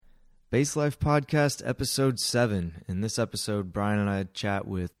Base Life Podcast, Episode 7. In this episode, Brian and I chat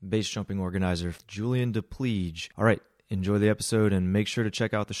with base jumping organizer Julian Deplidge. All right, enjoy the episode and make sure to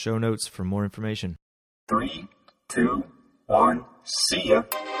check out the show notes for more information. 3, 2, 1, see ya.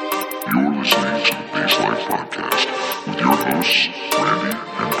 You're listening to the Base Life Podcast with your hosts, Randy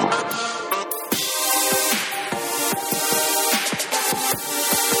and Brian.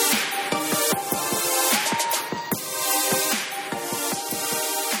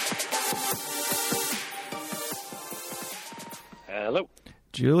 Hello.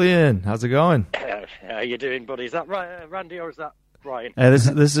 Julian, how's it going? How you doing, buddy? Is that Randy or is that Brian?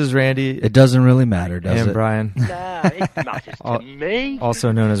 This is Randy. It doesn't really matter, does and it? Brian. Nah, it matters to me.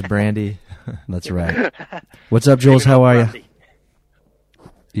 Also known as Brandy. That's right. What's up, Jules? How are you?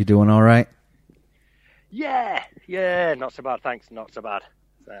 You doing all right? Yeah, not so bad, thanks, not so bad.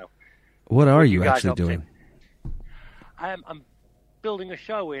 So, what are you guys actually up to? doing? I'm building a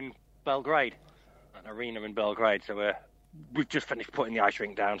show in Belgrade, an arena in Belgrade. So we've just finished putting the ice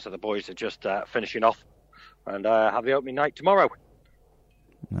rink down, so the boys are just finishing off, and have the opening night tomorrow.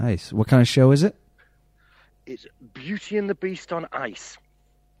 Nice. What kind of show is it? It's Beauty and the Beast on ice.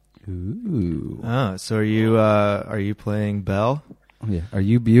 Ooh. Oh, so are you playing Belle? Yeah. Are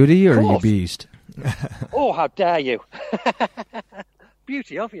you Beauty or are you course. Beast? Oh, how dare you!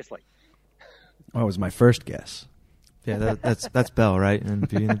 Beauty, obviously. Oh, it was my first guess. Yeah, that's Belle, right? And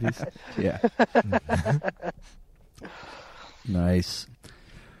Beauty and the Beast? Yeah. Nice.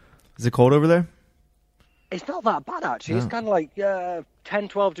 Is it cold over there? It's not that bad, actually. It's Oh. kind of like 10,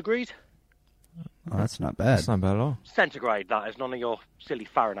 12 degrees. Oh, that's not bad. That's not bad at all. Centigrade, that is. None of your silly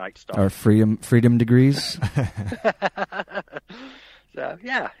Fahrenheit stuff. Our freedom degrees. So,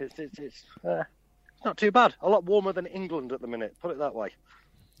 yeah, it's not too bad. A lot warmer than England at the minute, put it that way.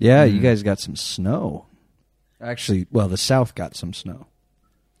 Yeah, you guys got some snow. Actually, well, the South got some snow.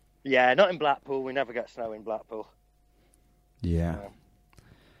 Yeah, not in Blackpool. We never get snow in Blackpool. Yeah.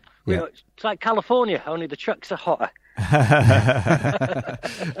 Yeah. It's like California, only the trucks are hotter. I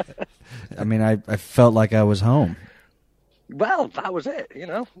mean, I felt like I was home. Well, that was it, you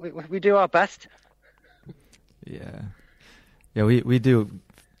know. We do our best. Yeah. Yeah, we do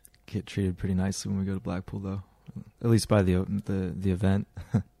get treated pretty nicely when we go to Blackpool, though. At least by the event.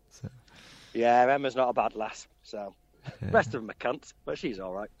 So, Yeah, Emma's not a bad lass, so... yeah. The rest of them are cunts, but she's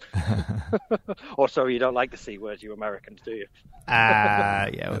all right. Or sorry, you don't like the C words, you Americans, do you?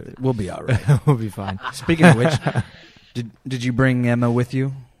 Yeah, We'll be all right. we'll be fine. Speaking of which, did you bring Emma with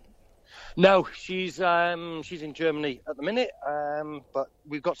you? No, she's in Germany at the minute, but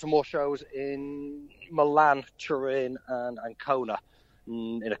we've got some more shows in Milan, Turin, and Ancona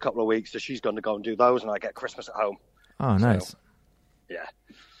in a couple of weeks, so she's going to go and do those, and I get Christmas at home. Oh, nice. So, yeah.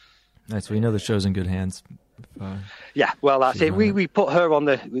 Nice. We know the show's in good hands. Yeah, well, that's She's it. on We put her on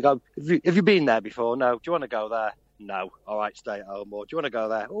we go, have you been there before? No. Do you want to go there? No. All right, stay at home. Or do you want to go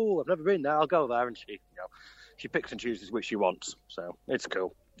there? Oh, I've never been there. I'll go there. And she picks and chooses which she wants. So it's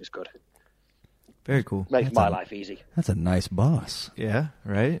cool. It's good. Very cool. Makes That's my a- life easy. That's a nice boss. Yeah,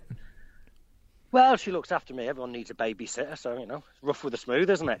 right? Well, she looks after me. Everyone needs a babysitter, so, it's rough with the smooth,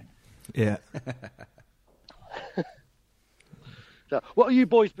 isn't it? Yeah. So, what are you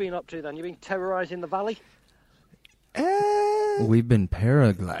boys been up to then? You been terrorising the valley? We've been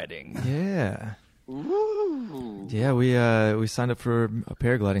paragliding. Yeah. Ooh. Yeah, we signed up for a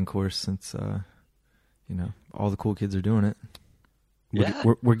paragliding course since, all the cool kids are doing it. Yeah.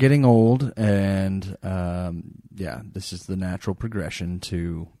 We're getting old, and this is the natural progression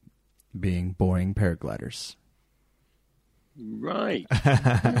to being boring paragliders. Right.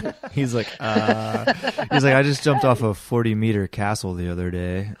 He's like, I just jumped off a 40-meter castle the other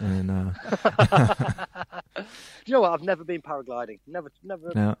day, and Do you know what? I've never been paragliding. Never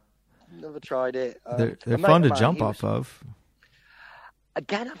no, tried it. they're A mate fun to mine, jump he off of.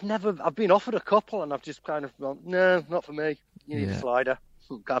 Again, I've been offered a couple, and I've just kind of gone, no, not for me. You need Yeah. a slider.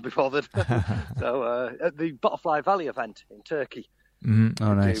 Can't be bothered. So at the Butterfly Valley event in Turkey, Mm-hmm. Oh,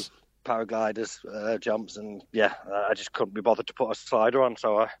 we nice. do paragliders, jumps, and I just couldn't be bothered to put a slider on,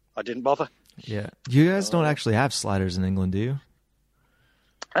 so I didn't bother. Yeah. You guys don't actually have sliders in England, do you?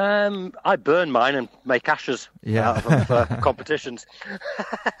 I burn mine and make ashes Yeah. out of them for competitions.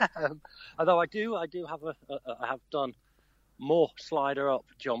 Although I do have I have done more slider up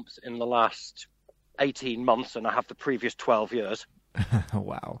jumps in the last 18 months than I have the previous 12 years.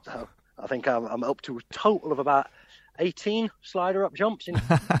 Wow. So I think I'm up to a total of about 18 slider up jumps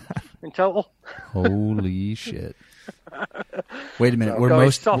in total. Holy shit! Wait a minute. So We're I'm going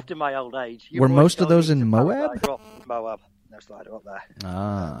most soft in my old age. were boys most of going those in into Moab? paraglider up- Moab. No slider up there.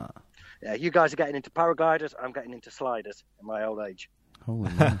 Ah, Yeah, you guys are getting into paragliders. I'm getting into sliders in my old age. holy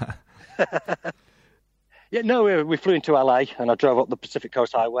man. Yeah, no, we flew into LA and I drove up the Pacific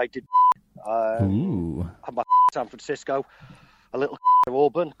Coast Highway. Did Ooh. had my San Francisco, a little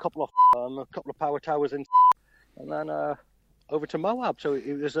Auburn, a couple of power towers in, and then over to Moab. So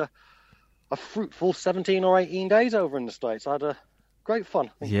it was a fruitful 17 or 18 days over in the States. I had great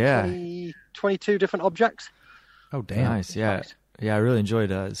fun. I think 22 different objects. Oh, damn. Nice, yeah. Nice. Yeah, I really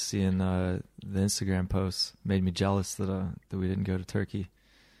enjoyed seeing the Instagram posts. Made me jealous that we didn't go to Turkey.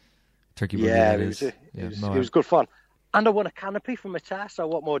 Turkey Boogie, yeah, it was good fun. And I won a canopy from a test, so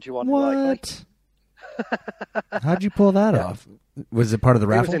what more do you want? What? How'd you pull that off? Was it part of the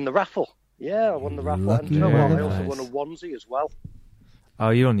raffle? It was in the raffle. Yeah, I won the raffle. Lucky And you know what? I nice. also won a onesie as well. Oh,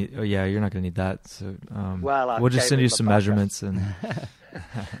 you don't need. Oh, yeah, you're not gonna need that. So, we'll just send you some measurements and.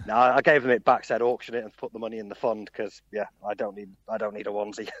 No, I gave them it back. Said auction it and put the money in the fund because I don't need a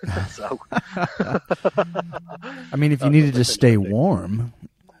onesie. So, I mean, if you needed to stay warm,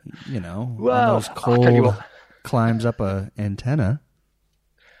 on those cold climbs up a antenna.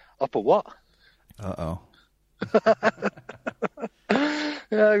 Up a what? Uh-oh.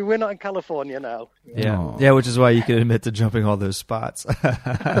 We're not in California now. Yeah, Oh. yeah, which is why you could admit to jumping all those spots.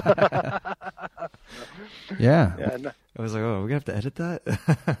 Yeah. No. I was like, oh, we're gonna have to edit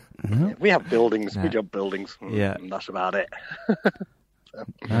that. We have buildings. Nah. We jump buildings. Yeah. And that's about it.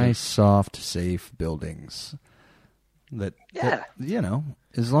 Nice, soft, safe buildings. That,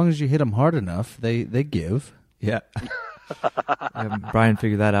 as long as you hit them hard enough, they give. Yeah. Brian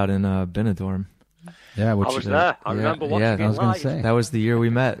figured that out in Benidorm. Yeah, I was there. I remember watching it I was gonna live. say. That was the year we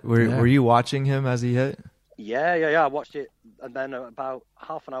met. Were you watching him as he hit? Yeah. I watched it, and then about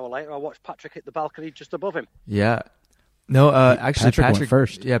half an hour later, I watched Patrick hit the balcony just above him. Yeah. No, actually, Patrick went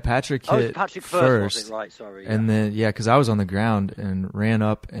first. Yeah, Patrick hit Oh, it was Patrick first, was it? Right, sorry. And then, because I was on the ground and ran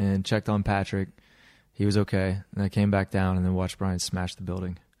up and checked on Patrick. He was okay. And I came back down and then watched Brian smash the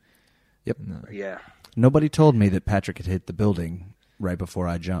building. Yep. Yeah. Nobody told me that Patrick had hit the building right before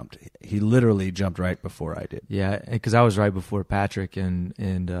I jumped. He literally jumped right before I did. Yeah, because I was right before Patrick and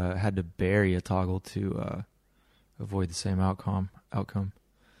had to bury a toggle to avoid the same outcome.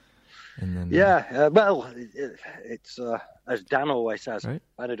 And then it's as Dan always says, right?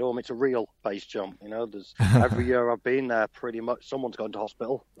 Benidorm, it's a real base jump. There's every year I've been there, pretty much someone's gone to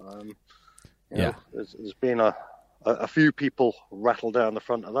hospital. There's been a few people rattled down the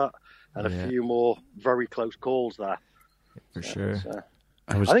front of that, and a few more very close calls there. For sure.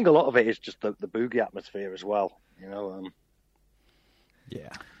 I think a lot of it is just the boogie atmosphere as well. Yeah.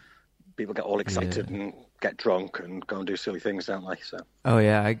 People get all excited and get drunk and go and do silly things, don't they? So. Oh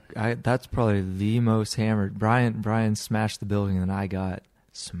yeah, I that's probably the most hammered. Brian smashed the building, and then I got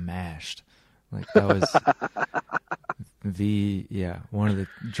smashed. Like that was one of the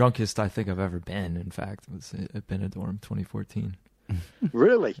drunkest I think I've ever been. In fact, was at Benidorm 2014.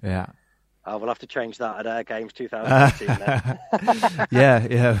 Really? Yeah. We'll have to change that at Air Games 2018 then.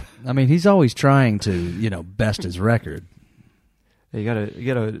 Yeah. I mean, he's always trying to, best his record. You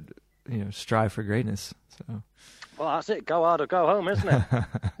gotta strive for greatness. So. Well, that's it. Go hard or go home, isn't it?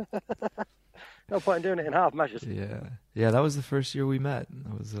 No point in doing it in half measures. Yeah. That was the first year we met.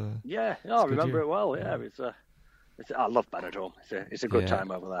 That was I remember it well. Yeah, I love Benidorm. It's a good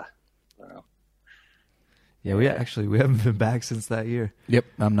time over there. So. Yeah, we haven't been back since that year. Yep,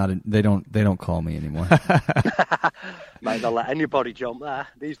 I'm not. They don't call me anymore. Mate, they'll let anybody jump there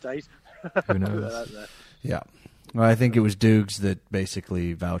these days. Who knows? Yeah. Well, I think it was Dukes that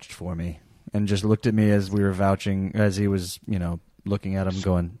basically vouched for me and just looked at me as we were vouching, as he was, looking at him,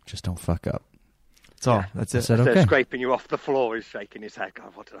 going, "Just don't fuck up." That's all. That's it. I said, Instead okay. of scraping you off the floor, he's shaking his head.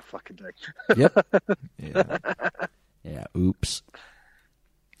 God, what did I fucking do? Yep. Yeah. Yeah. Oops.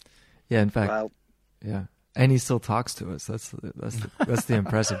 Yeah. In fact. Well, yeah. And he still talks to us. That's the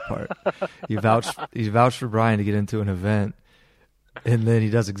impressive part. He vouched for Brian to get into an event, and then he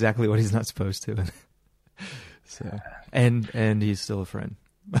does exactly what he's not supposed to. So, and he's still a friend.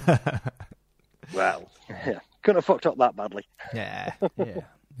 well, yeah, couldn't have fucked up that badly. Yeah. Yeah.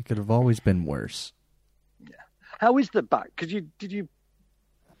 It could have always been worse. Yeah. How is the back? Because did you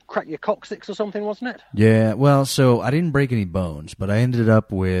crack your coccyx or something, wasn't it? Yeah. Well, so I didn't break any bones, but I ended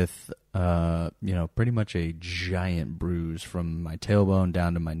up with pretty much a giant bruise from my tailbone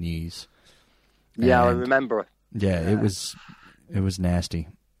down to my knees. Yeah, I And, remember. Yeah, it was nasty.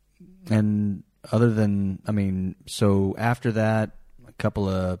 And other than, so after that, a couple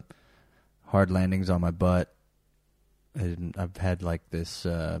of hard landings on my butt, and I've had like this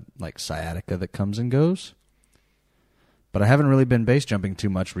sciatica that comes and goes. But I haven't really been base jumping too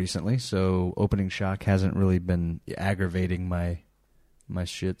much recently, so opening shock hasn't really been aggravating my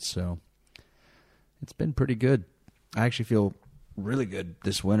shit, so it's been pretty good. I actually feel really good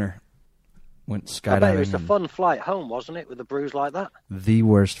this winter. Went I skydiving. bet it was a fun flight home, wasn't it, with a bruise like that? The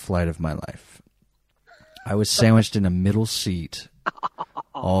worst flight of my life. I was sandwiched in a middle seat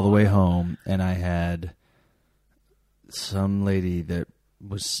all the way home, and I had some lady that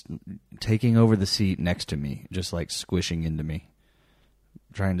was taking over the seat next to me, just like squishing into me,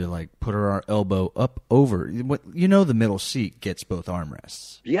 trying to like put her elbow up over. You know, the middle seat gets both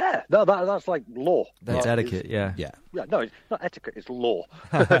armrests. Yeah, no, that's like law. That's etiquette, yeah. Yeah. Yeah, no, it's not etiquette, it's law.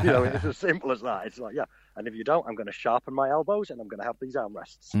 It's as simple as that. It's like, yeah, and if you don't, I'm going to sharpen my elbows and I'm going to have these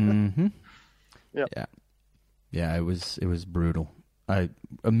armrests. Mm-hmm. Yeah. Yeah, it was brutal. I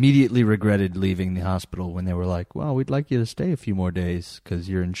immediately regretted leaving the hospital when they were like, well, we'd like you to stay a few more days because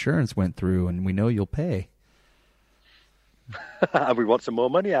your insurance went through and we know you'll pay. And we want some more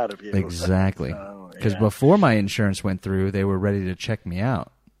money out of you. Exactly. Because before my insurance went through, they were ready to check me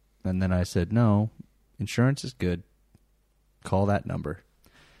out. And then I said, no, insurance is good. Call that number.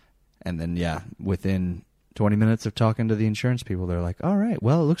 And then, within 20 minutes of talking to the insurance people, they're like, all right,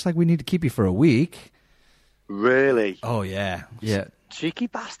 well, it looks like we need to keep you for a week. Really? Oh, yeah. Yeah. Cheeky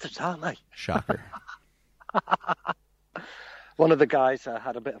bastards, aren't they? Shocker. One of the guys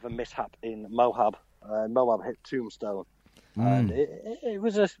had a bit of a mishap in Moab. Moab hit Tombstone. And it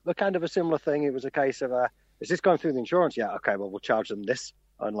was a kind of a similar thing. It was a case of, is this going through the insurance? Yeah, okay, well, we'll charge them this.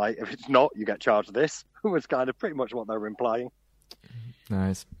 And, like, if it's not, you get charged this. It was kind of pretty much what they were implying.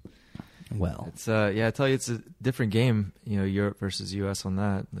 Nice. Well, It's I tell you, it's a different game, Europe versus US on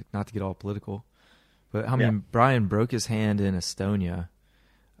that. Like, not to get all political. But, I mean, Brian broke his hand in Estonia,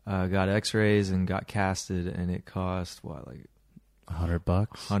 got x-rays and got casted, and it cost, like $100?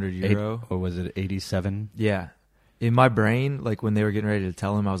 100 euro? Or was it 87? Yeah. In my brain, like, when they were getting ready to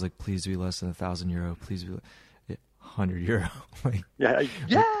tell him, I was like, please be less than 1,000 euro. Please be 100 euro. Like,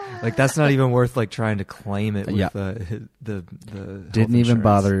 like, that's not even worth, like, trying to claim it with the Didn't even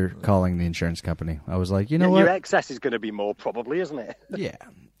bother calling the insurance company. I was like, you know what? Your excess is going to be more, probably, isn't it? Yeah.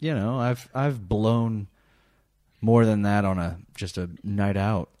 I've blown more than that on just a night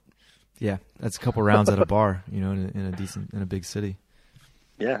out. Yeah, that's a couple rounds at a bar, in a big city.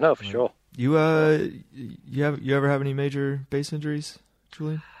 Yeah, no, for sure. You ever have any major base injuries,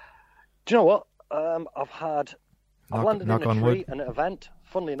 Julian? Do you know what? I've landed in a tree wood. at an event.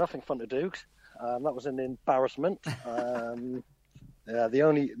 Funnily enough, in front of Dukes. That was an embarrassment. The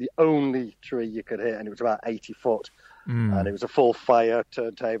only tree you could hit, and it was about 80 foot. And it was a full fire,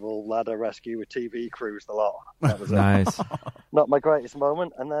 turntable, ladder rescue with TV crews, the lot. That was nice. Not my greatest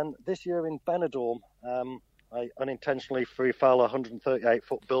moment. And then this year in Benidorm, I unintentionally free fell a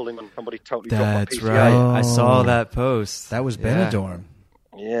 138-foot building and somebody totally dropped my That's PCA. right. I saw that post. That was Benidorm.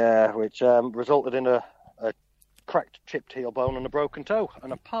 Yeah, which resulted in a cracked, chipped heel bone and a broken toe.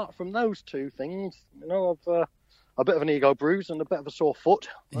 And apart from those two things, I've a bit of an ego bruise and a bit of a sore foot.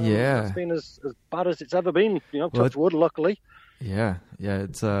 It's been as bad as it's ever been. Touch wood, luckily. Yeah.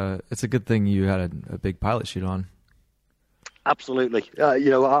 It's a good thing you had a big pilot chute on. Absolutely.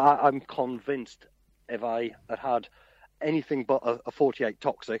 I'm convinced if I had anything but a 48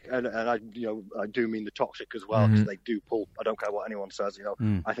 toxic, and I do mean the toxic as well, because they do pull. I don't care what anyone says.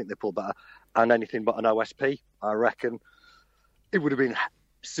 I think they pull better. And anything but an OSP, I reckon it would have been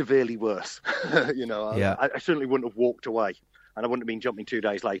severely worse. I certainly wouldn't have walked away, and I wouldn't have been jumping 2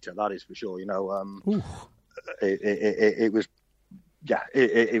 days later. That is for sure. It was. Yeah,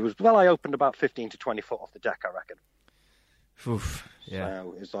 it was. Well, I opened about 15 to 20 foot off the deck, I reckon. Oof. Yeah.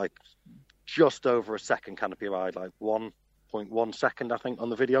 So it's like just over a second canopy ride, like 1.1 second, I think, on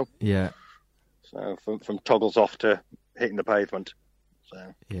the video. Yeah. So from toggles off to hitting the pavement.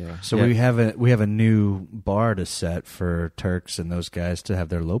 So we have a new bar to set for Turks and those guys to have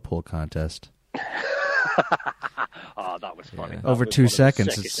their low pull contest. Oh, that was funny. Yeah. That Over was 2 one of the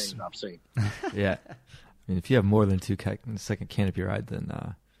seconds. sickest things I've seen. Yeah. I mean, if you have more than 2 second canopy ride, then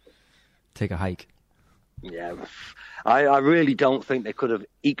take a hike. Yeah, I really don't think they could have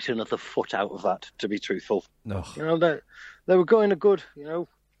eked another foot out of that, to be truthful. No. They were going a good,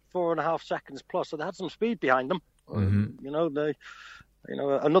 4.5 seconds plus, so they had some speed behind them.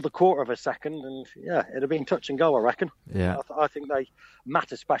 Another quarter of a second, and it'd have been touch and go, I reckon. Yeah. I think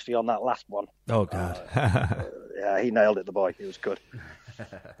Matt, especially on that last one. Oh, God. He nailed it, the boy. He was good.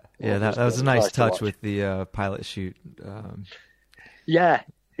 That was a nice touch with the pilot chute. That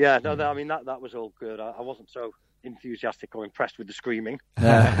was all good. I wasn't so enthusiastic or impressed with the screaming.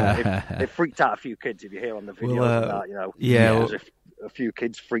 It freaked out a few kids, if you hear on the video. A few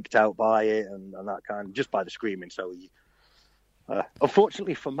kids freaked out by it and that kind, just by the screaming. So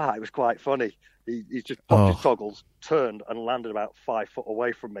unfortunately for Matt, it was quite funny. He just popped his toggles, turned and landed about 5 foot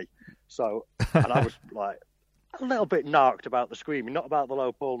away from me. So, and I was like a little bit narked about the screaming, not about the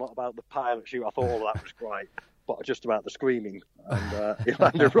low pull, not about the pilot shoot. I thought all that was great, but just about the screaming. And he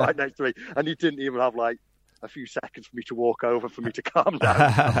landed right next to me, and he didn't even have like a few seconds for me to walk over for me to calm down.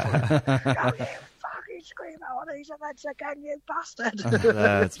 Like, "Oh, you fucking scream out on these events again, you bastard!"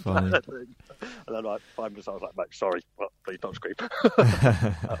 That's funny. And then like 5 minutes, I was like, "Mate, sorry, but please don't scream."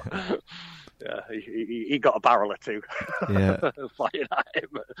 Yeah, he got a barrel or two firing at him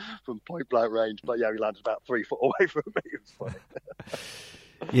from point blank range. But yeah, he landed about 3 foot away from me. It was funny.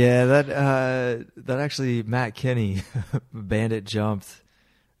 Yeah, that actually Matt Kinney, Bandit jumped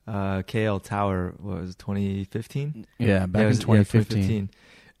KL Tower, what was it, 2015? Yeah, back in 2015.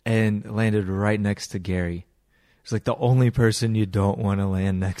 And landed right next to Gary. It's like the only person you don't want to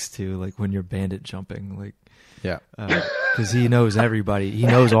land next to, like when you're bandit jumping, like. Yeah. Because he knows everybody. He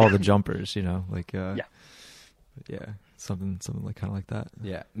knows all the jumpers, you know, like, yeah, something like kind of like that.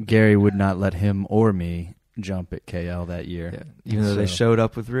 Yeah. Gary would not let him or me jump at KL that year. Yeah. Even though they showed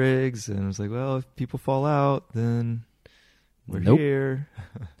up with rigs, and it was like, well, if people fall out, then we're here.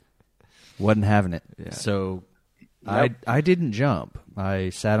 Wasn't having it. Yeah. So I didn't jump.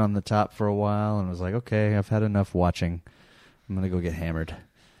 I sat on the top for a while and was like, okay, I've had enough watching. I'm going to go get hammered.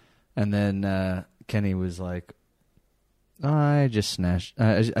 And then Kenny was like, I just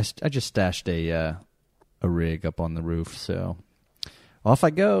stashed a rig up on the roof, so off I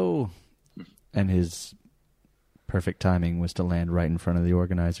go. And his perfect timing was to land right in front of the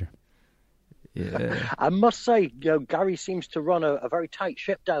organizer. Yeah. I must say, Gary seems to run a very tight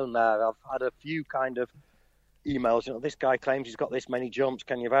ship down there. I've had a few kind of emails. This guy claims he's got this many jumps.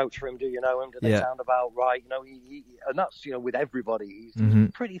 Can you vouch for him? Do you know him? Do they sound about right? He and that's with everybody.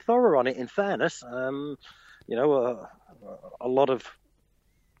 He's pretty thorough on it. In fairness, a lot of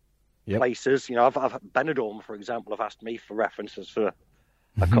places. I've Benidorm, for example, have asked me for references for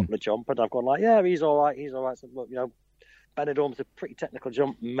a couple of jump, and I've gone like, yeah, he's all right. So, look, Benidorm's a pretty technical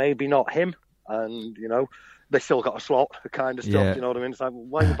jump. Maybe not him. And, they still got a slot, kind of stuff, Yeah. you know what I mean? It's like,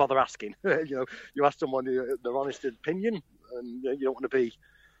 why you bother asking? You ask someone their honest opinion, and you don't want to be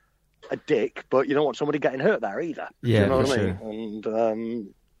a dick, but you don't want somebody getting hurt there either. Yeah, you know for what I mean?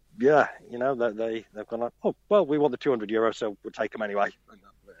 And, they've gone like, oh, well, we want the €200, so we'll take them anyway. And,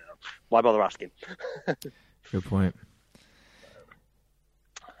 why bother asking? Good point.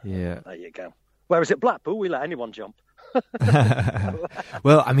 Yeah. There you go. Whereas at Blackpool, we let anyone jump.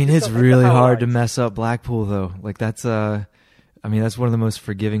 Well, I mean, it's really hard to mess up Blackpool, though. Like that's one of the most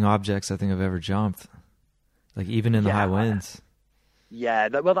forgiving objects I think I've ever jumped. Like even in the high winds. Yeah,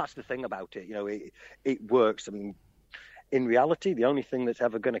 well, that's the thing about it. It works. I mean, in reality, the only thing that's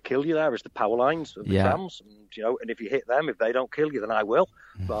ever going to kill you there is the power lines of the trams. And if you hit them, if they don't kill you, then I will.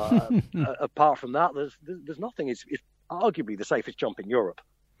 But apart from that, there's nothing. It's arguably the safest jump in Europe.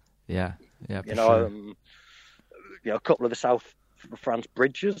 Yeah, for sure. A couple of the South France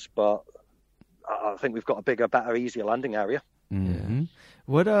bridges, but I think we've got a bigger, better, easier landing area. Mm-hmm.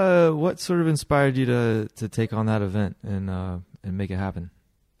 What sort of inspired you to take on that event and make it happen?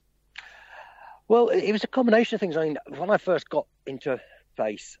 Well, it was a combination of things. I mean, when I first got into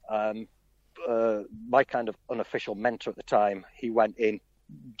face, my kind of unofficial mentor at the time, he went in,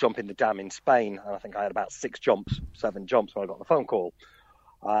 jumping the dam in Spain, and I think I had about 7 jumps when I got the phone call.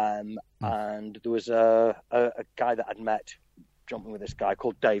 And there was a guy that I'd met jumping with this guy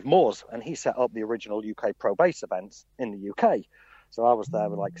called Dave Moores, and he set up the original UK Pro Base events in the UK. So I was there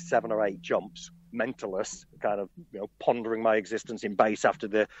with like 7 or 8 jumps, mentalist, kind of pondering my existence in base after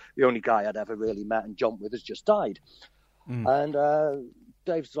the only guy I'd ever really met and jumped with has just died. And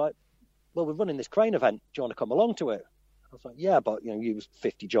Dave's like, well, we're running this crane event. Do you want to come along to it? I was like, yeah, but you was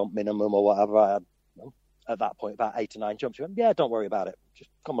 50 jump minimum or whatever. I had at that point about 8 or 9 jumps. He went, yeah, don't worry about it. Just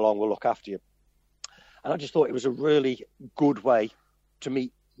come along, we'll look after you. And I just thought it was a really good way to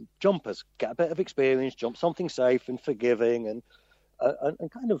meet jumpers, get a bit of experience, jump something safe and forgiving, and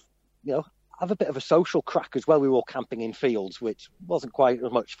kind of, have a bit of a social crack as well. We were all camping in fields, which wasn't quite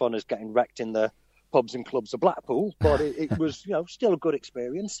as much fun as getting wrecked in the pubs and clubs of Blackpool, but it was, still a good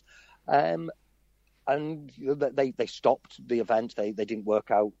experience. And they stopped the event. They didn't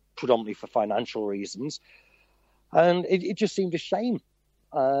work out predominantly for financial reasons. And it just seemed a shame,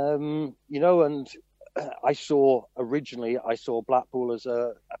 and I saw Blackpool as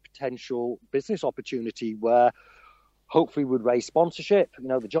a potential business opportunity where hopefully would raise sponsorship.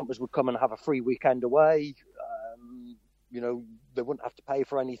 The jumpers would come and have a free weekend away. They wouldn't have to pay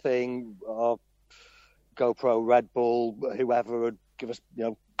for anything. GoPro, Red Bull, whoever would give us,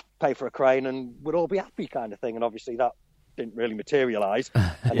 pay for a crane, and we'd all be happy, kind of thing. And obviously that didn't really materialize.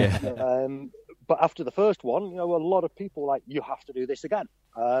 But after the first one, a lot of people were like, you have to do this again.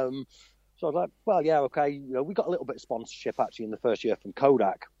 So I was like, well, yeah, okay. You know, we got a little bit of sponsorship actually in the first year from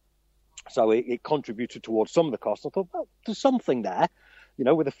Kodak. So it contributed towards some of the costs. I thought, well, there's something there. You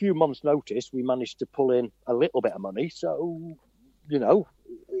know, with a few months' notice, we managed to pull in a little bit of money. So, you know,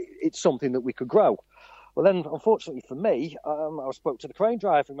 it's something that we could grow. Well, then, unfortunately for me, I spoke to the crane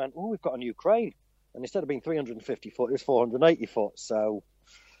driver and went, oh, we've got a new crane. And instead of being 350 foot, it was 480 foot. So,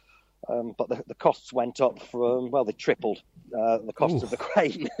 but the costs went up from, well, they tripled the cost of the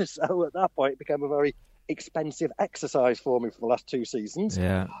crane. So at that point, it became a very expensive exercise for me for the last 2 seasons.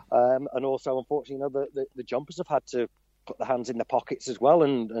 Yeah. And also, unfortunately, you know, the jumpers have had to put their hands in their pockets as well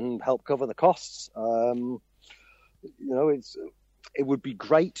and help cover the costs. You know, it would be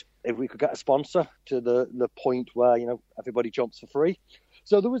great if we could get a sponsor to the point where, you know, everybody jumps for free.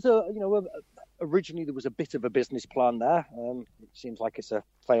 So there was originally there was a bit of a business plan there. It seems like it's a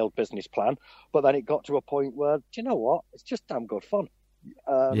failed business plan, but then it got to a point where, do you know what? It's just damn good fun.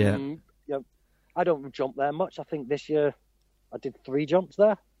 You know, I don't jump there much. I think this year I did 4 jumps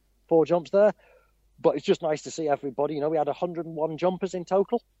there, but it's just nice to see everybody. You know, we had 101 jumpers in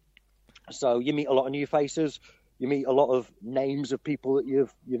total. So you meet a lot of new faces. You meet a lot of names of people that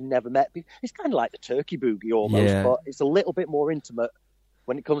you've never met. It's kind of like the turkey boogie almost, but it's a little bit more intimate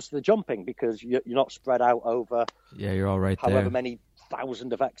when it comes to the jumping because you're not spread out over you're all right however there. many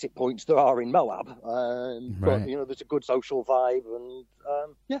thousand of exit points there are in Moab. But, you know, there's a good social vibe and,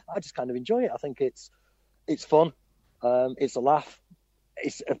 I just kind of enjoy it. I think it's fun. It's a laugh.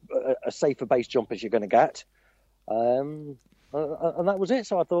 It's a safer base jump as you're going to get. And that was it.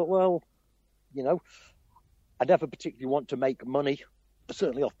 So I thought, well, you know, I never particularly want to make money,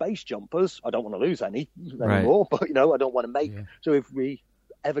 certainly off base jumpers. I don't want to lose any anymore, but, you know, I don't want to make. So if we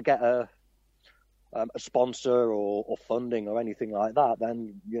ever get a sponsor or funding or anything like that,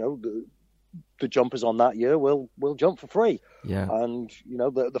 then, you know, the jumpers on that year will jump for free. Yeah. And, you know,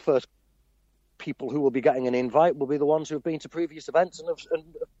 the first people who will be getting an invite will be the ones who have been to previous events and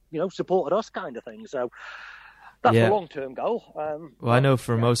you know, supported us kind of thing. So that's a long-term goal. Well, I know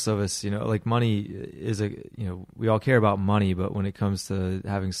for most of us, you know, like money is we all care about money, but when it comes to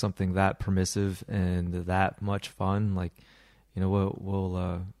having something that permissive and that much fun, like, you know,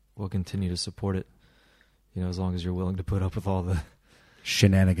 we'll continue to support it, you know, as long as you're willing to put up with all the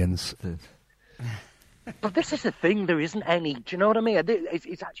shenanigans. But this is the thing, there isn't any. Do you know what I mean?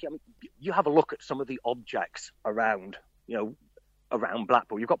 It's actually, I mean, you have a look at some of the objects around, you know, around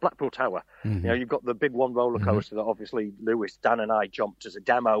Blackpool. You've got Blackpool Tower. Mm-hmm. You know, you've got the big one roller coaster that obviously Lewis, Dan and I jumped as a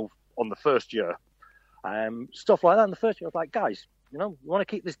demo on the first year. Stuff like that in the first year. I was like, guys, you know, we want to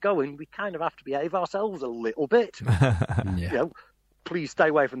keep this going. We kind of have to behave ourselves a little bit. You know, please stay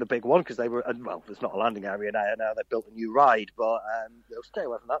away from the big one because they were, and well, there's not a landing area now. They've built a new ride, but you know, stay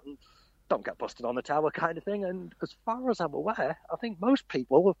away from that and don't get busted on the tower kind of thing. And as far as I'm aware, I think most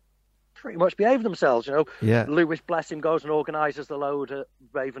people have pretty much behave themselves, you know. Yeah. Lewis, bless him, goes and organises the load at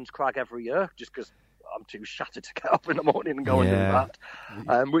Ravens Crag every year just because I'm too shattered to get up in the morning and go and do that,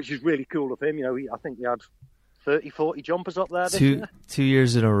 which is really cool of him. You know, I think we had 30, 40 jumpers up there this year. 2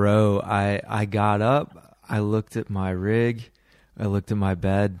 years in a row, I got up, I looked at my rig, I looked at my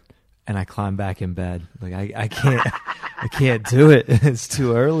bed, and I climbed back in bed. Like, I can't I can't do it. It's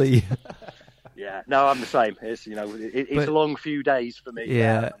too early. Yeah, no, I'm the same. It's, you know, it's a long few days for me.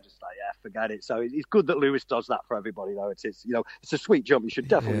 Yeah. I'm just like, forget it. So it's good that Lewis does that for everybody, though. It's you know, it's a sweet jump. You should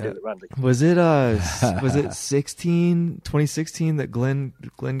definitely do it, Randy. Was it 2016 that Glenn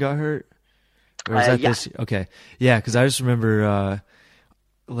got hurt? Or was that this? Okay, yeah, because I just remember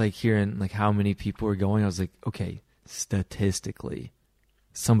like hearing like how many people were going. I was like, okay, statistically,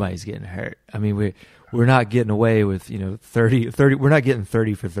 somebody's getting hurt. I mean, we're not getting away with, you know, 30. We're not getting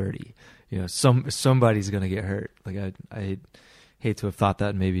 30 for 30. You know, somebody's gonna get hurt. Like I hate to have thought that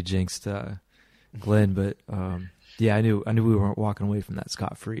and maybe jinxed Glenn, but yeah, I knew we weren't walking away from that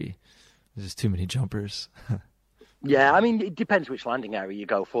scot-free. There's just too many jumpers. Yeah, I mean, it depends which landing area you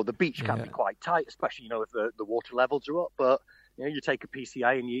go for. The beach can be quite tight, especially, you know, if the water levels are up. But, you know, you take a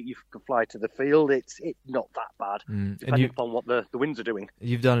PCA and you can fly to the field. It's not that bad, depending upon what the winds are doing.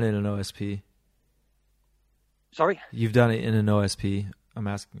 You've done it in an OSP. Sorry? You've done it in an OSP. I'm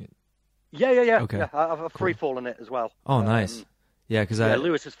asking it. Yeah. Okay. Yeah, I've free fallen it as well. Oh, nice. Yeah, because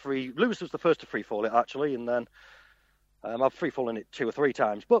Lewis was the first to free fall it actually, and then I've free fallen it 2 or 3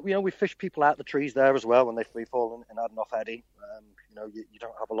 times. But you know, we fish people out the trees there as well when they free fall and had an off eddy. You know, you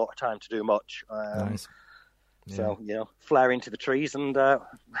don't have a lot of time to do much. Nice. Yeah. So you know, flare into the trees and hang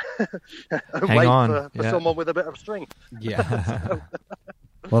wait on for someone with a bit of string. Yeah.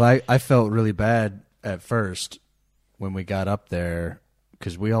 Well, I felt really bad at first when we got up there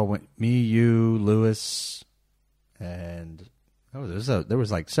because we all went. Me, you, Lewis, and Oh, there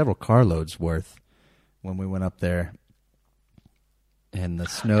was like several carloads worth when we went up there, and the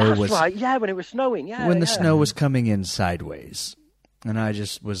snow That's was right. Yeah, when it was snowing. Yeah, when the snow was coming in sideways, and I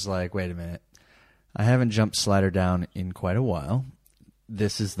just was like, wait a minute, I haven't jumped slider down in quite a while.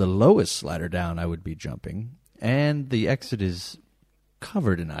 This is the lowest slider down I would be jumping, and the exit is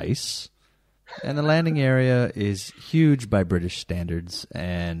covered in ice, and the landing area is huge by British standards,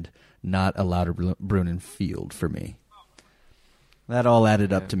 and not a Lauterbrunnen field for me. That all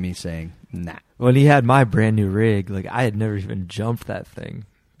added up to me saying, nah. When he had my brand new rig, like I had never even jumped that thing,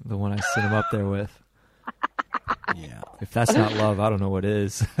 the one I sent him up there with. Yeah. If that's not love, I don't know what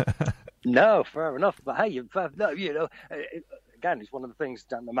is. No, fair enough. But hey, again, it's one of the things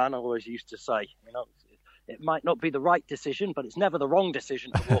Dan the man always used to say. It might not be the right decision, but it's never the wrong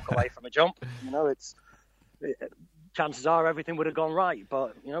decision to walk away from a jump. Chances are everything would have gone right, but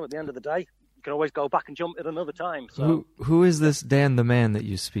at the end of the day, you can always go back and jump at another time. So who is this Dan the man that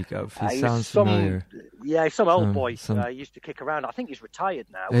you speak of? He sounds familiar. Yeah, some old boy used to kick around. I think he's retired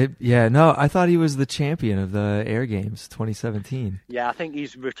now. I thought he was the champion of the Air Games 2017. Yeah, I think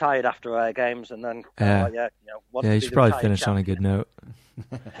he's retired after Air Games, and then he should probably finish on a good note.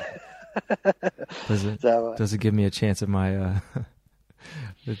 Does it give me a chance at my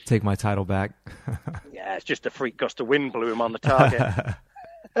to take my title back? Yeah, it's just a freak gust of wind blew him on the target.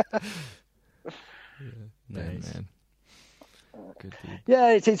 Nice. Man. Good dude.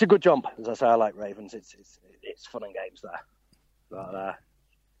 Yeah, it's a good jump. As I say, I like Ravens. It's fun and games there. But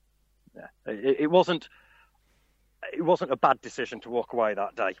it wasn't a bad decision to walk away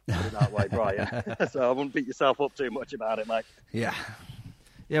that day. Put it that way, Brian. So I wouldn't beat yourself up too much about it, mate. Yeah.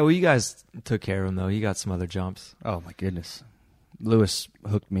 Yeah, well, you guys took care of him, though. He got some other jumps. Oh, my goodness. Lewis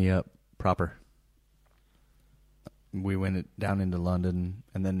hooked me up proper. We went down into London,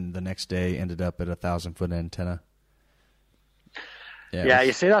 and then the next day ended up at a 1,000-foot antenna. Yeah,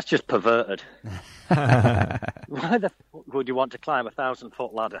 you see, that's just perverted. Why would you want to climb a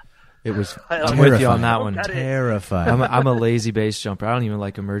 1,000-foot ladder? It was I'm with you on that one. Terrifying. I'm a lazy base jumper. I don't even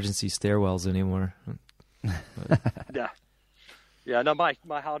like emergency stairwells anymore. Yeah, no, my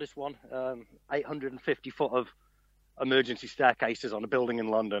hardest one, 850 foot of emergency staircases on a building in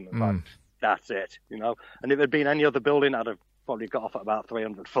London. Like, that's it, And if it had been any other building, I'd have probably got off at about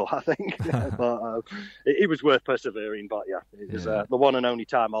 300 foot, I think. But it was worth persevering. But it was the one and only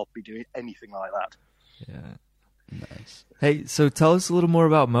time I'll be doing anything like that. Yeah. Nice. Hey, so tell us a little more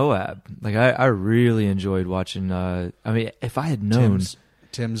about Moab. Like, I really enjoyed watching. If I had known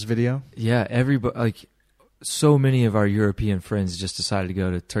Tim's video. Yeah, everybody, like, so many of our European friends just decided to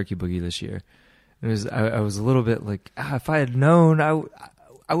go to Turkey Boogie this year. I was a little bit like, if I had known, I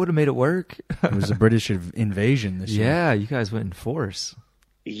would have made it work. It was a British invasion this year. Yeah, you guys went in force.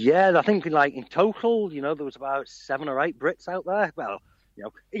 Yeah, I think like in total, there was about 7 or 8 Brits out there. Well,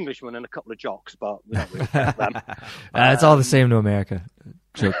 Englishmen and a couple of jocks, but we don't really count them. It's all the same to America.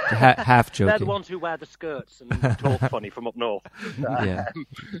 Half joking. They're the ones who wear the skirts and talk funny from up north. Yeah,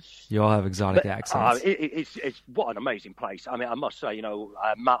 you all have exotic accents. It's what an amazing place. I mean, I must say,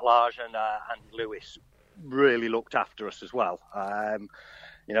 Matt Large and Lewis really looked after us as well.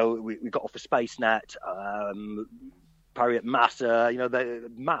 We got off the SpaceNet. Harriet Massa,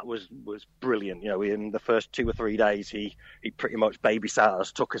 Matt was brilliant. In the first 2 or 3 days, he pretty much babysat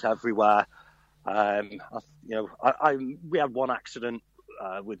us, took us everywhere. We had one accident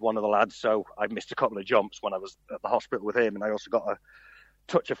with one of the lads, so I missed a couple of jumps when I was at the hospital with him, and I also got a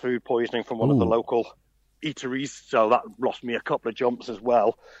touch of food poisoning from one of the local eateries, so that lost me a couple of jumps as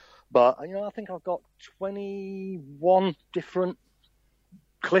well. But I think I've got 21 different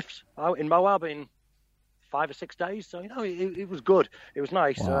cliffs out in Moab in 5 or 6 days, so it was good. It was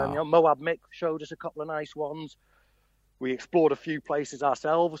nice. Wow. Moab Mick showed us a couple of nice ones. We explored a few places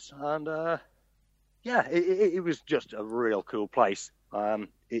ourselves, and it was just a real cool place.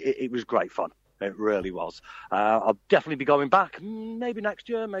 It was great fun. It really was. I'll definitely be going back. Maybe next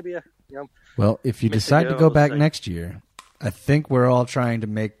year. Maybe Well, if you decide to go back next year, I think we're all trying to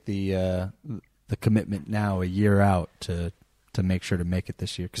make the commitment now a year out to make sure to make it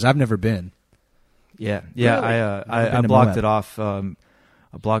this year, because I've never been. Yeah. Really? I blocked it off. I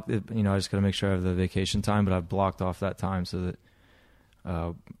blocked it. I just got to make sure I have the vacation time, but I blocked off that time so that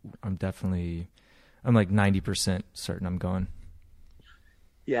I'm like 90% certain I'm going.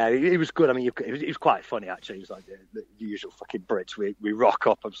 Yeah, it was good. I mean, it was quite funny actually. It was like the usual fucking Brits. We rock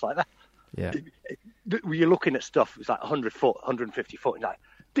up. I was like, yeah. You're looking at stuff. It's like 100 foot, 150 foot, and like,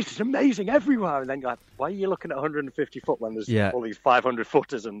 this is amazing everywhere. And then you're like, why are you looking at 150 foot when there's all these 500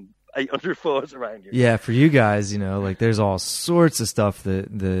 footers and 800 footers around you? Yeah, for you guys, like there's all sorts of stuff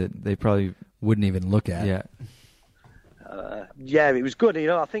that they probably wouldn't even look at. Yeah. Yeah, it was good.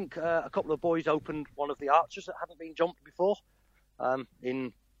 I think a couple of boys opened one of the arches that hadn't been jumped before.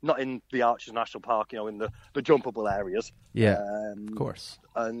 Not in the Arches National Park, in the jumpable areas. Yeah, of course.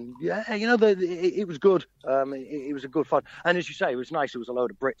 And yeah, it was good. It was a good fun. And as you say, it was nice. There was a load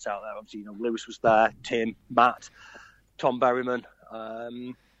of Brits out there. Obviously, Lewis was there, Tim, Matt, Tom Berryman.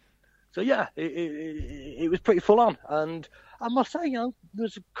 So yeah, it was pretty full on. And I must say,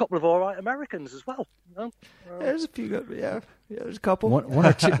 there's a couple of all right Americans as well. There's a few good, yeah, there's a couple. One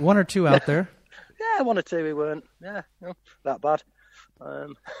or two out there. Yeah, one or two we weren't. Yeah, that bad.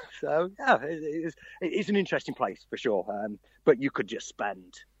 So yeah, it's an interesting place for sure. But you could just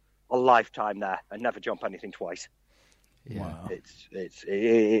spend a lifetime there and never jump anything twice. Yeah. Wow.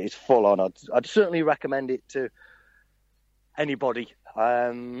 It's full on. I'd certainly recommend it to anybody.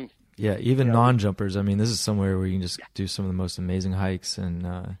 Yeah, even non-jumpers. I mean, this is somewhere where you can just do some of the most amazing hikes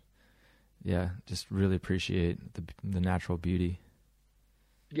and just really appreciate the natural beauty.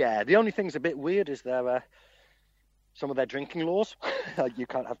 Yeah, the only thing's a bit weird is some of their drinking laws. You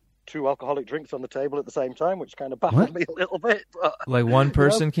can't have two alcoholic drinks on the table at the same time, which kind of baffled me a little bit. But, like one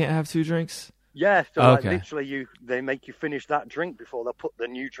person can't have two drinks? Yeah, so okay. Literally they make you finish that drink before they'll put the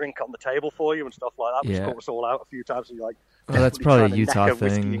new drink on the table for you and stuff like that, which caught us all out a few times. So you're like, well, that's probably a Utah thing. thing.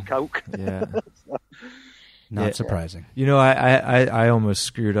 Whiskey and Coke. Yeah. Not surprising. I almost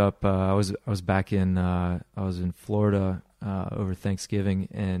screwed up. I was back in Florida over Thanksgiving,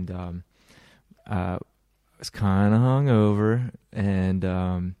 and I was kind of hungover,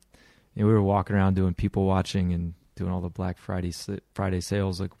 and we were walking around doing people watching and doing all the Black Friday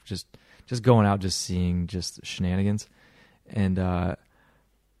sales, like just going out, just seeing just shenanigans. And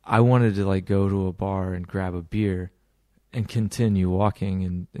I wanted to like go to a bar and grab a beer and continue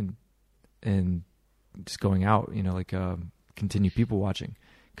walking and just going out, continue people watching,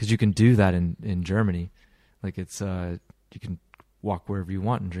 because you can do that in Germany. Like it's you can walk wherever you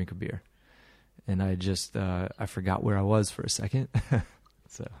want and drink a beer. And I just I forgot where I was for a second.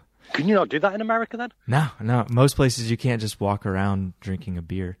 So can you not do that in America then? No. Most places you can't just walk around drinking a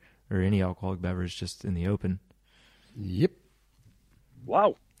beer or any alcoholic beverage just in the open. Yep.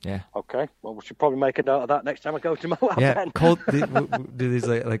 Wow. Yeah. Okay. Well, we should probably make a note of that next time I go to Moab. Yeah. Then. Do these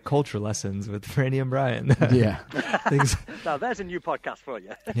like culture lessons with Franny and Brian. Yeah. Things. Now there's a new podcast for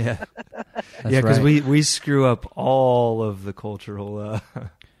you. Yeah. That's Because right. we screw up all of the cultural.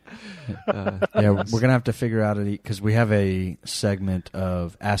 Yeah, we're gonna have to figure out because we have a segment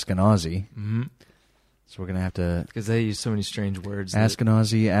of Ask an Aussie. Mm-hmm. So we're gonna have to Because they use so many strange words. ask an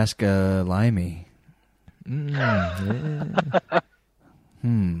Aussie, ask a limey. Yeah.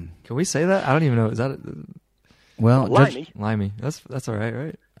 Can we say that? I don't even know. Is that Well, Limey. limey? That's all right,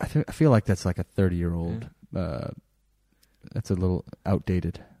 right? I feel like that's like a 30-year-old. That's a little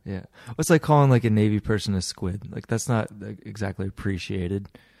outdated. Yeah. What's like calling like a Navy person a squid? Like that's not exactly appreciated,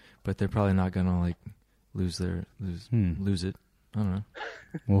 but they're probably not gonna like lose it. I don't know.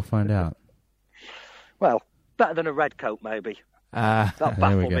 We'll find out. Well, better than a red coat, maybe. That There we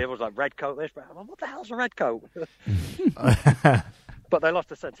baffled go. me. It was like red coat this, but what the hell's a red coat? But they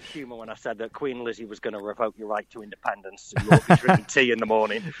lost a sense of humour when I said that Queen Lizzie was going to revoke your right to independence and you ought to be drinking tea in the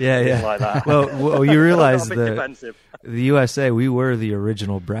morning. Yeah. Things like that. Well, you realize a bit defensive. the USA, we were the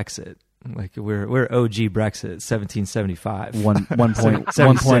original Brexit. Like we're OG Brexit, 1775.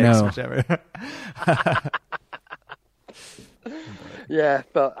 1.0. Whichever. Yeah,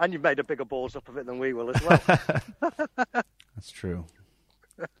 and you've made a bigger balls up of it than we will as well. That's true.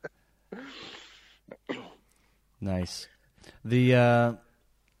 Nice. The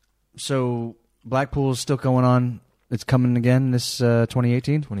so Blackpool's still going on. It's coming again this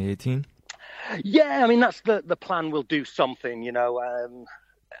 2018. 2018. Yeah, I mean that's the plan. We'll do something,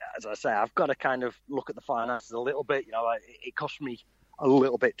 as I say, I've got to kind of look at the finances a little bit. It cost me a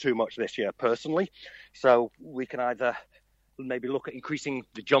little bit too much this year personally, so we can either maybe look at increasing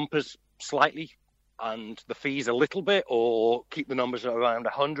the jumpers slightly and the fees a little bit, or keep the numbers at around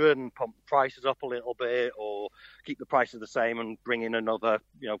 100 and pump prices up a little bit, or keep the prices the same and bring in another,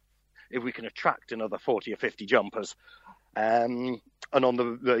 if we can attract another 40 or 50 jumpers. And on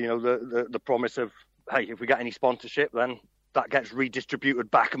the promise of, hey, if we get any sponsorship, then that gets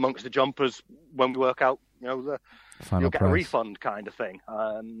redistributed back amongst the jumpers when we work out, you'll get price. a refund kind of thing.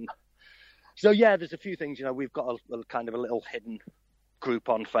 So yeah, there's a few things. We've got a kind of a little hidden group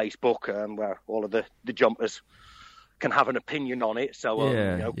on Facebook where all of the jumpers can have an opinion on it. So we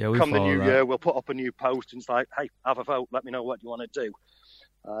come the follow new that. year, we'll put up a new post and it's like, hey, have a vote. Let me know what you want to do.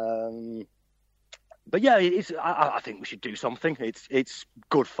 But yeah, I think we should do something. It's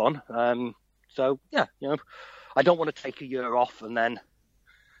good fun. So yeah, I don't want to take a year off and then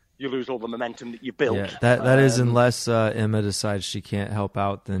you lose all the momentum that you built. Yeah, that is unless Emma decides she can't help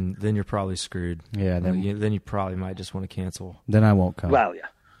out, then you're probably screwed. Yeah, then you probably might just want to cancel. Then I won't come. Well, yeah.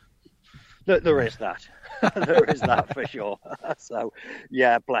 There is that. There is that for sure. So,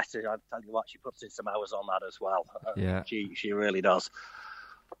 yeah, bless her. I tell you what, she puts in some hours on that as well. Yeah. She really does.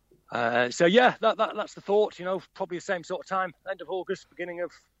 So, yeah, that's the thought. Probably the same sort of time, end of August, beginning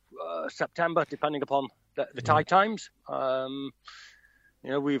of September, depending upon the tide times.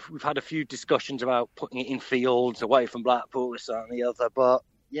 We've had a few discussions about putting it in fields away from Blackpool, this and the other, but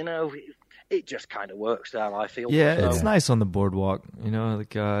it just kind of works there, I feel. Yeah, so. It's nice on the boardwalk,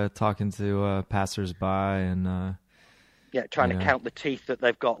 talking to passers-by and trying to count the teeth that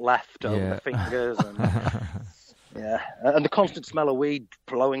they've got left over their fingers, and and the constant smell of weed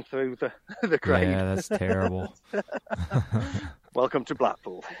blowing through the grade. Yeah, that's terrible. Welcome to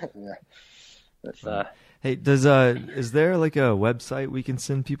Blackpool. Yeah. That's, hey, is there like a website we can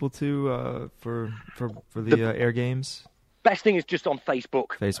send people to for the Air Games? Best thing is just on Facebook.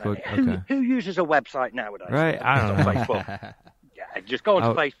 Facebook, okay. Who uses a website nowadays? Right, I don't know. Facebook. Yeah, just go onto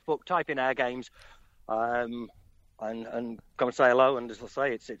Facebook, type in Air Games, and come and say hello. And as I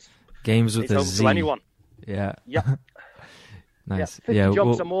say, it's games with it's a open Z. to anyone. Yeah. Yep. Nice. 50 yeah,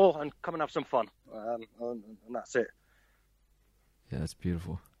 jumps or more, and come and have some fun. And that's it. Yeah, that's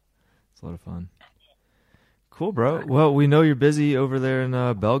beautiful. It's a lot of fun. Cool, bro. Well, we know you're busy over there in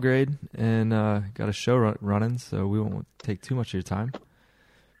Belgrade and got a show running, so we won't take too much of your time.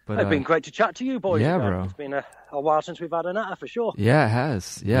 But It's been great to chat to you, boys. Yeah, bro. It's been a while since we've had an natter, for sure. Yeah, it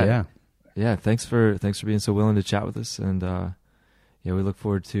has. Yeah. Thanks for being so willing to chat with us, and we look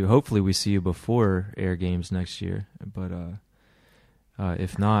forward to. Hopefully, we see you before Air Games next year. But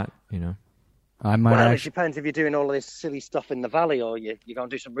if not, I might. It depends if you're doing all of this silly stuff in the valley, or you're going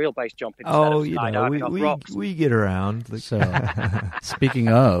to do some real base jumping. Oh, we get around. So, speaking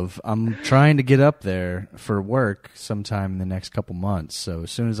of, I'm trying to get up there for work sometime in the next couple months. So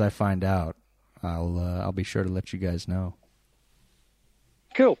as soon as I find out, I'll be sure to let you guys know.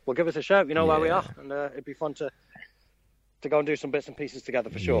 Cool. Well, give us a shout. You know where we are, and it'd be fun to go and do some bits and pieces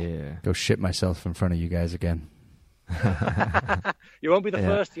together for sure. Yeah. Go shit myself in front of you guys again. You won't be the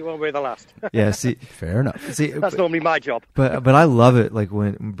first, you won't be the last. Yeah, see, fair enough. See, that's normally my job. But I love it. Like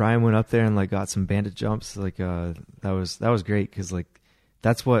when Brian went up there and like got some bandit jumps, like that was great because like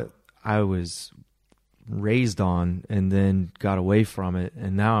that's what I was raised on, and then got away from it,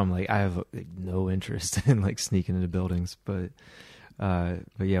 and now I'm like I have like, no interest in like sneaking into buildings. But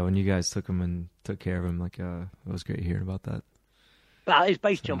yeah, when you guys took him and took care of him, like it was great hearing about that. That is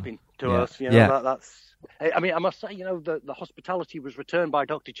base jumping to us. That's. I mean, I must say, the hospitality was returned by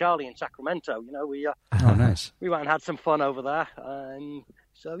Dr. Charlie in Sacramento. We oh, nice. We went and had some fun over there, and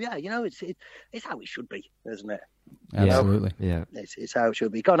so yeah, it's how it should be, isn't it? Absolutely, yeah. It's how it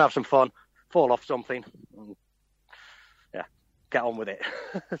should be. Go and have some fun, fall off something, and, get on with it.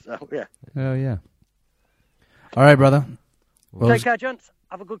 So yeah. Oh yeah. All right, brother. Well, take care, gents.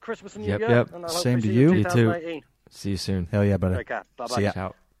 Have a good Christmas and New Year. Yep. And Same to you. You too. See you soon. Hell yeah, brother. Take care. Bye bye. See ya.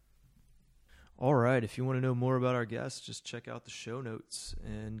 Ciao. All right, if you want to know more about our guests, just check out the show notes.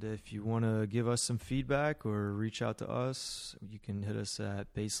 And if you want to give us some feedback or reach out to us, you can hit us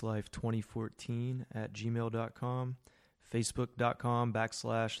at baselife2014@gmail.com,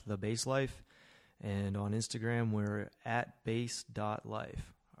 facebook.com/thebaselife, and on Instagram, we're at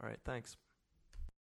base.life. All right, thanks.